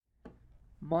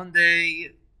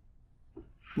Monday,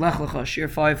 Nach4Life, Shiur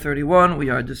 531, we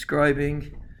are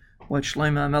describing what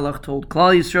Shlomo HaMelech told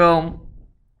Klal Yisrael.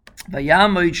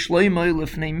 Vayamod Shlomo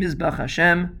lifnei Mizbach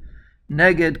Hashem,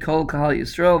 neged kol Kahal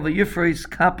Yisrael, vayifreis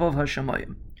kapav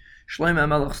Hashemayim. Shlomo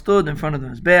HaMelech stood in front of the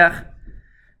Mizbeach,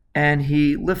 and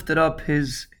he lifted up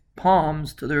his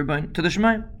palms to the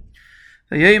Shemayim.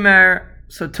 Vayomer.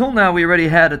 So till now we already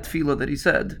had a tefillah that he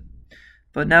said,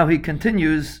 but now he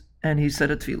continues and he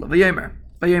said a tefillah. Vayomer.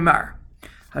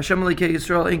 Hashem Elikei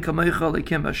Yisrael ein kamocha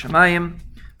elikim b'shamayim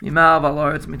mimav al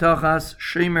haaretz mitachas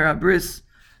shemer habris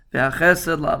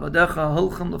ve'achesed la'avadecha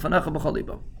holchem lefanecha b'chol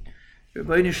libo.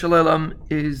 Rebbeinu Shalom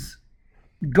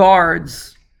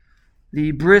guards the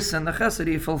bris and the chesed.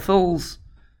 He fulfills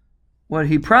what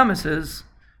he promises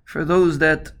for those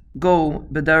that go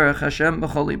b'derech Hashem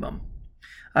b'chol libam.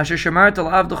 Asher shemart al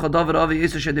avdecha David avi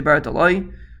yisur shedibart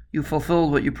aloi. You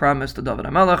fulfilled what you promised to David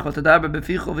HaMelech. V'tadaber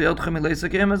b'fichu v'yodchem ileisa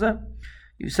k'yem hazeh.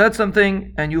 You said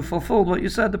something and you fulfilled what you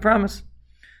said, the promise.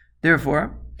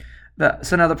 Therefore,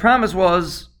 so now the promise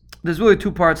was, there's really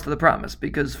two parts to the promise,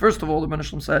 because first of all, the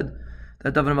Meluchim said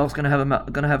that David HaMelech is going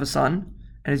to have a son,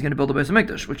 and he's going to build a Beis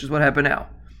HaMikdash, which is what happened now.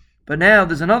 But now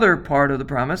there's another part of the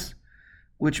promise,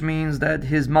 which means that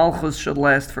his malchus should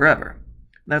last forever.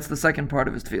 That's the second part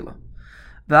of his tefillah.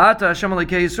 V'ata Hashem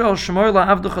Elikei Yisrael shmor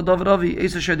la'avdecha David avi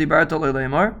eis asher dibarta lo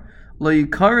leimar lo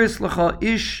yikaris lecha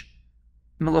ish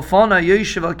Melofana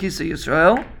Yeshiv al Kisa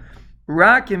Yisrael,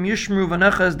 Rakim Yishmru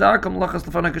Vanechas Darkam Lachas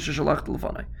Lefana Kashashalach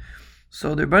Lefanai.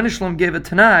 So the Rebbeinu Shalom gave a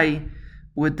Tanai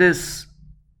with this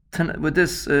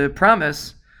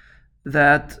promise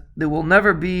that there will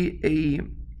never be a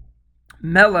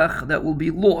Melech that will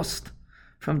be lost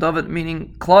from David,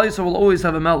 meaning Klal Yisrael will always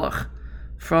have a Melech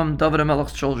from David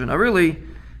HaMelech's children. Now really,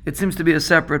 it seems to be a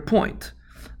separate point,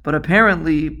 but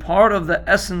apparently part of the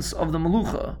essence of the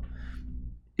Melucha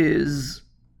is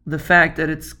the fact that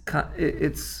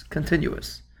it's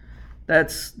continuous.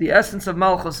 That's the essence of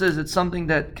Malchus. Is it's something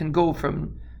that can go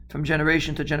from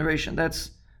generation to generation.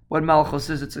 That's what Malchus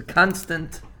is. It's a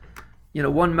constant.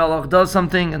 One Melech does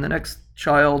something, and the next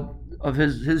child of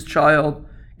his child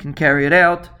can carry it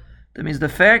out. That means the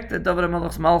fact that David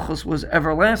HaMelech's Malchus was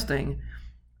everlasting.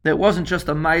 That wasn't just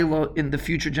a Maila in the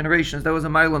future generations. That was a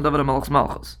Maila in David HaMelech's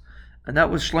Malchus, and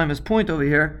that was Shlomo's point over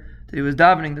here. That he was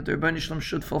davening that the Rebbeinu Shalom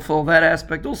should fulfill that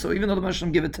aspect also, even though the Rebbeinu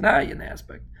Shalom give it Tanai in the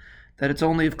aspect that it's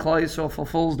only if Klal Yisrael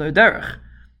fulfills their derech.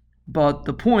 But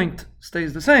the point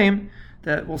stays the same.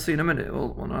 That we'll see in a minute.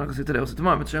 We're not going to see today. We'll see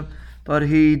tomorrow. But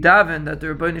he davened that the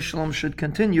Rebbeinu Shalom should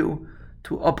continue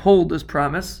to uphold this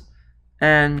promise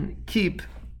and keep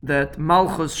that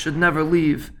Malchus should never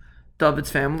leave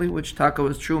David's family, which Taka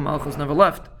was true. Malchus never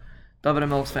left David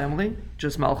HaMelech's family.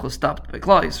 Just Malchus stopped by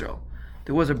Klal Yisrael.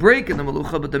 There was a break in the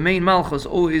Melucha, but the main Malchus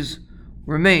always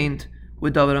remained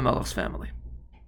with David HaMelech's family.